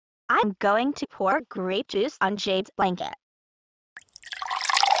I'm going to pour grape juice on Jade's blanket.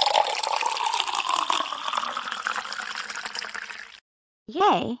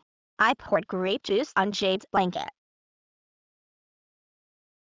 Yay! I poured grape juice on Jade's blanket.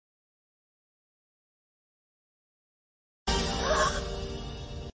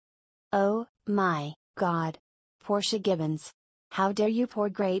 Oh, my God. Portia Gibbons. How dare you pour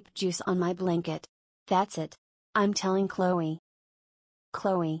grape juice on my blanket? That's it. I'm telling Chloe.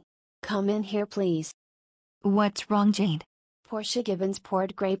 Chloe. Come in here please. What's wrong, Jade? Portia Gibbons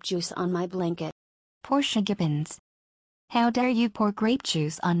poured grape juice on my blanket. Portia Gibbons. How dare you pour grape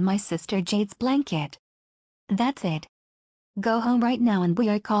juice on my sister Jade's blanket? That's it. Go home right now and we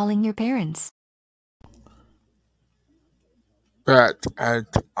are calling your parents. But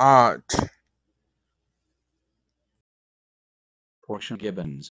at art. Portia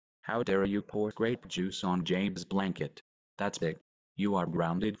Gibbons. How dare you pour grape juice on Jade's blanket? That's big. You are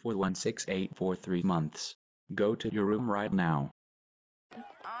grounded for 16843 months. Go to your room right now. Oh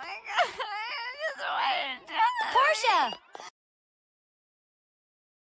my God. I just wanted to tell them. Portia!